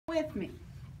with me.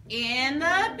 In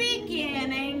the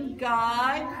beginning,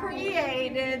 God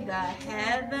created the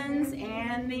heavens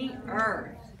and the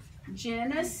earth.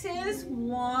 Genesis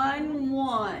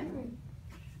 1:1.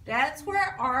 That's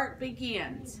where art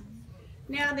begins.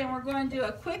 Now then, we're going to do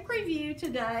a quick review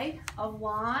today of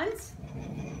lines,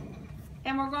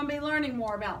 and we're going to be learning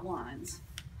more about lines.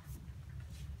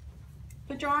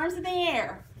 Put your arms in the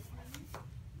air.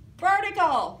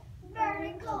 Vertical.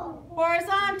 Vertical.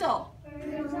 Horizontal.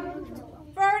 Horizontal.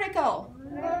 Vertical.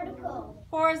 Vertical.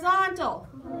 Horizontal.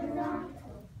 Horizontal.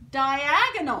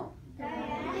 Diagonal.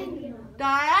 Diagonal.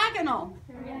 Diagonal.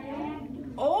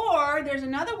 Diagonal. Or there's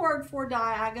another word for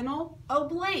diagonal,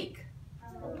 oblique.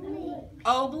 Oblique.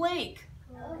 Oblique.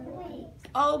 Oblique.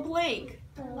 Oblique.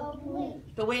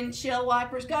 Oblique. The windshield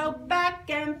wipers go back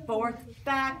and forth,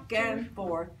 back and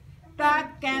forth,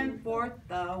 back and forth.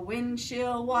 The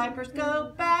windshield wipers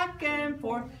go back and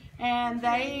forth, and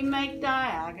they make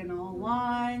diagonal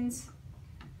lines.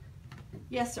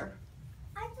 Yes, sir.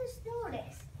 I just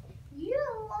noticed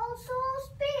you're also a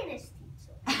Spanish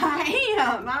teacher. I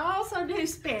am. I also do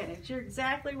Spanish. You're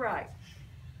exactly right.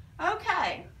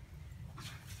 Okay.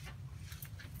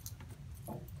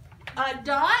 A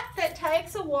dot that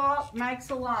takes a walk makes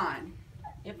a line.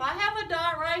 If I have a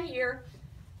dot right here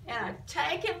and I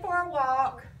take it for a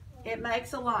walk, it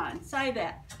makes a line. Say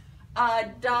that.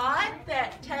 A dot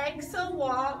that takes a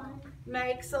walk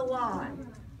makes a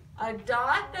line. A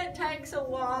dot that takes a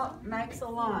walk makes a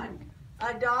line.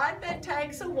 A dot that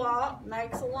takes a walk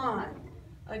makes a line.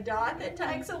 A dot that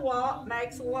takes a walk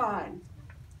makes a line.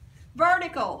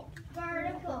 Vertical.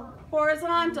 Vertical.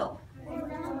 Horizontal.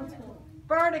 Horizontal.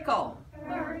 Vertical.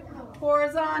 Vertical.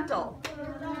 Horizontal.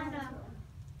 Horizontal.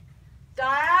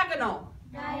 Diagonal.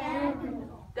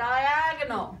 Diagonal.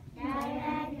 Diagonal.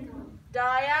 Diagonal.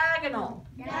 Diagonal.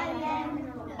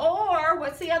 Diagonal. Or,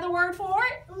 what's the other word for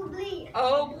it? Oblique.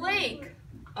 Oblique.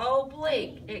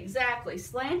 Oblique. Exactly.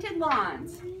 Slanted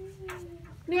lines.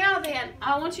 Now then,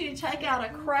 I want you to take out a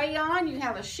crayon. You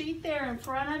have a sheet there in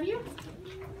front of you.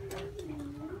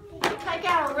 Take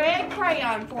out a red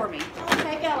crayon for me.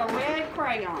 Take out a red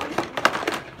crayon.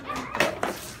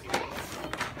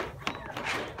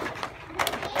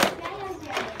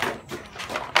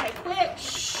 Okay, quick.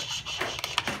 Shh.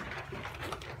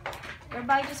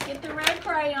 Everybody just get the red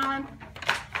crayon.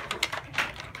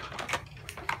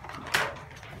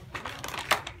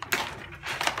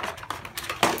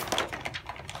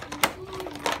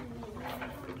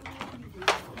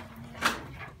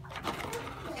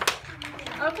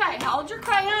 Okay, hold your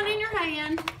crayon in your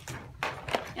hand.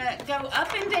 Go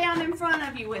up and down in front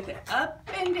of you with it. Up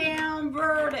and down,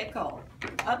 vertical.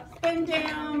 Up and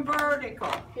down,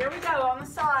 vertical. Here we go on the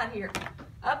side here.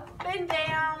 Up and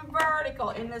down,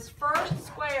 vertical in this first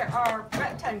square or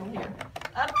rectangle here.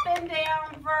 Up and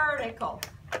down, vertical.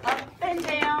 Up and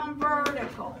down,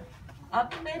 vertical.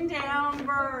 Up and down,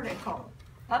 vertical.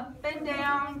 Up and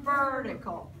down,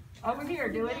 vertical. Over here,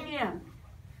 do it again.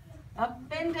 Up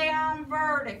and down,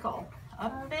 vertical.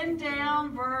 Up and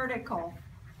down, vertical.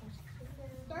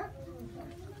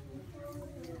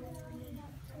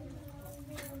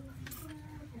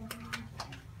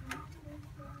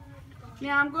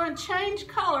 Now I'm going to change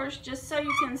colors just so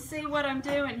you can see what I'm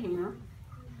doing here.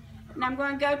 And I'm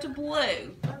going to go to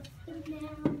blue.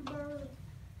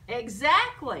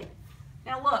 Exactly.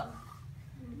 Now look.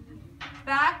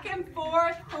 Back and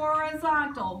forth,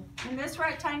 horizontal. In this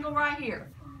rectangle right here.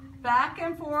 Back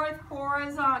and forth,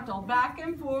 horizontal. Back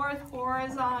and forth,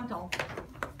 horizontal.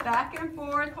 Back and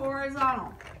forth,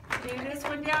 horizontal. Do this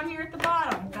one down here at the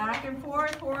bottom. Back and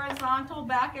forth, horizontal.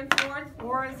 Back and forth,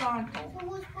 horizontal. So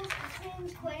we're supposed to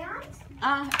change crayons?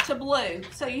 To blue.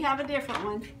 So you have a different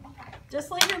one.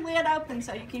 Just leave your lid open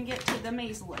so you can get to them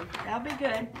easily. That'll be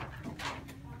good.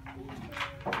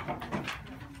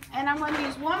 And I'm going to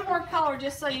use one more color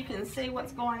just so you can see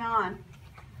what's going on.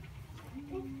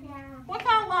 What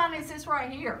kind of line is this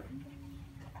right here?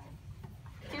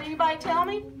 Can anybody tell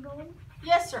me?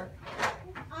 Yes, sir.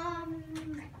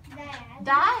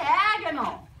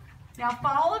 Diagonal. Now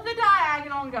follow the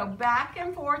diagonal and go back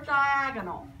and forth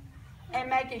diagonal. And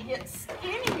make it get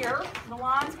skinnier, the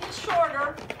lines get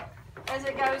shorter as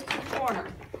it goes to the corner.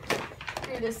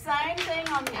 Do the same thing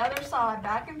on the other side,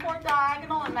 back and forth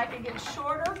diagonal and make it get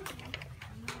shorter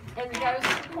as it goes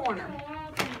to the corner.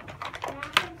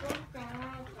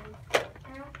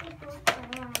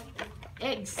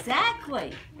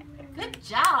 Exactly. Good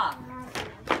job.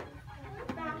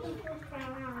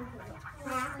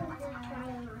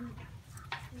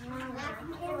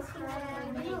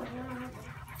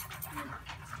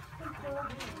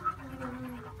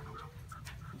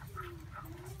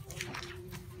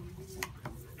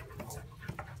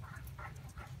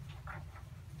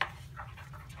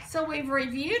 So we've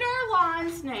reviewed our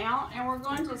lines now, and we're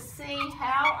going to see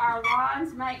how our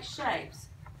lines make shapes.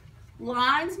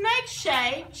 Lines make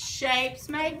shapes, shapes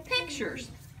make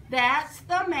pictures. That's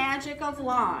the magic of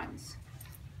lines.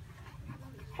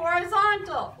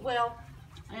 Horizontal, well,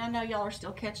 I know y'all are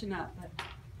still catching up, but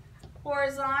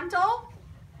horizontal,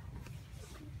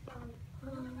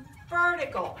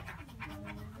 vertical,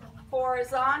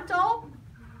 horizontal,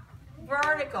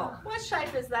 vertical. What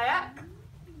shape is that?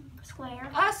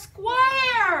 Square. A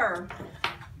square.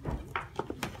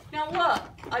 Now look,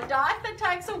 a dot that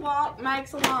takes a walk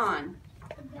makes a line.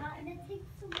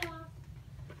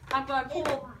 I'm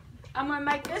going to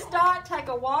make this dot take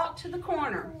a walk to the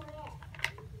corner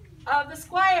of the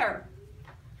square.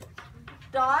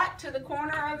 Dot to the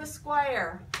corner of the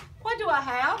square. What do I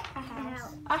have? A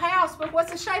house. A house, but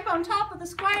what's the shape on top of the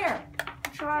square?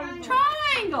 Triangle.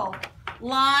 Triangle.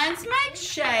 Lines make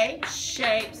shapes,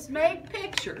 shapes make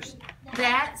pictures.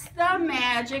 That's the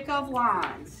magic of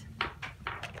lines.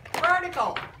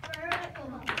 Vertical,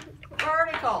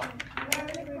 vertical,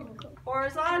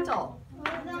 horizontal.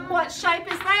 What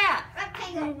shape is that?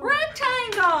 Rectangle.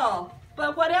 Rectangle.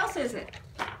 But what else is it?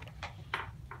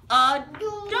 A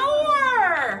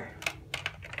door.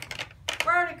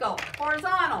 Vertical,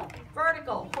 horizontal,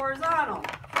 vertical, horizontal,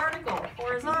 vertical,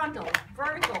 horizontal,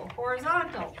 vertical,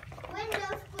 horizontal. Window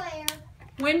square.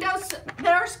 Windows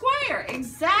that are square,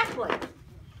 exactly.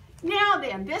 Now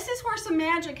then, this is where some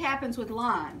magic happens with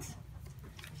lines.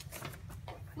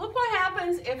 Look what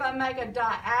happens if I make a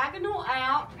diagonal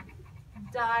out,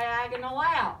 diagonal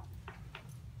out.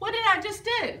 What did I just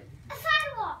do? A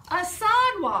sidewalk. A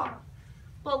sidewalk.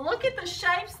 But look at the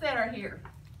shapes that are here.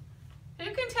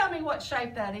 Who can tell me what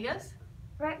shape that is?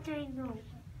 Rectangle.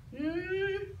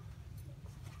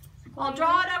 I'll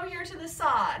draw it over here to the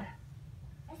side.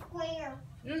 A square.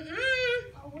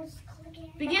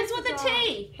 Begins with a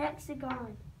T.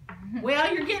 Hexagon.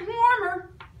 Well, you're getting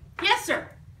warmer. Yes, sir.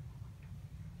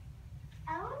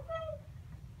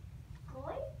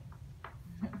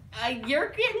 You're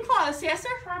getting close. Yes, sir.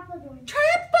 Trapezoid.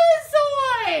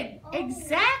 Trapezoid.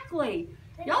 Exactly.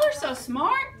 Y'all are so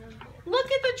smart. Look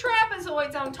at the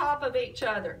trapezoids on top of each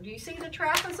other. Do you see the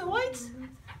trapezoids?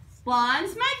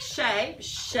 Lines make shapes,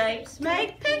 shapes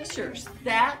make pictures.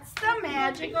 That's the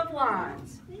magic of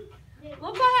lines.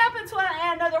 Look what happens when I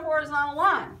add another horizontal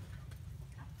line.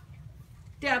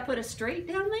 Did I put a street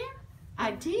down there?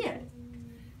 I did.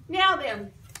 Now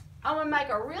then, I'm going to make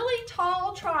a really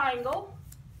tall triangle.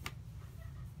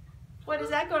 What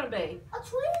is that going to be? A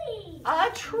tree.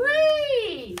 A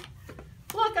tree.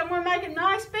 Look, I'm going to make a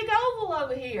nice big oval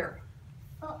over here.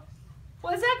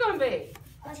 What is that going to be?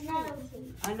 Another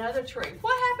tree. Another tree.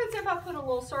 What happens if I put a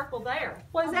little circle there?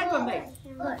 What is that going to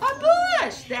be? Bush. A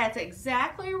bush. That's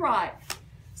exactly right.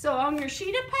 So on your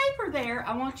sheet of paper there,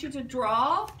 I want you to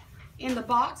draw in the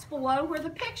box below where the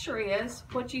picture is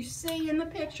what you see in the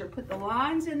picture. Put the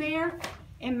lines in there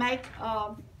and make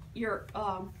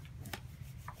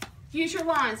use your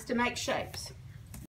lines to make shapes.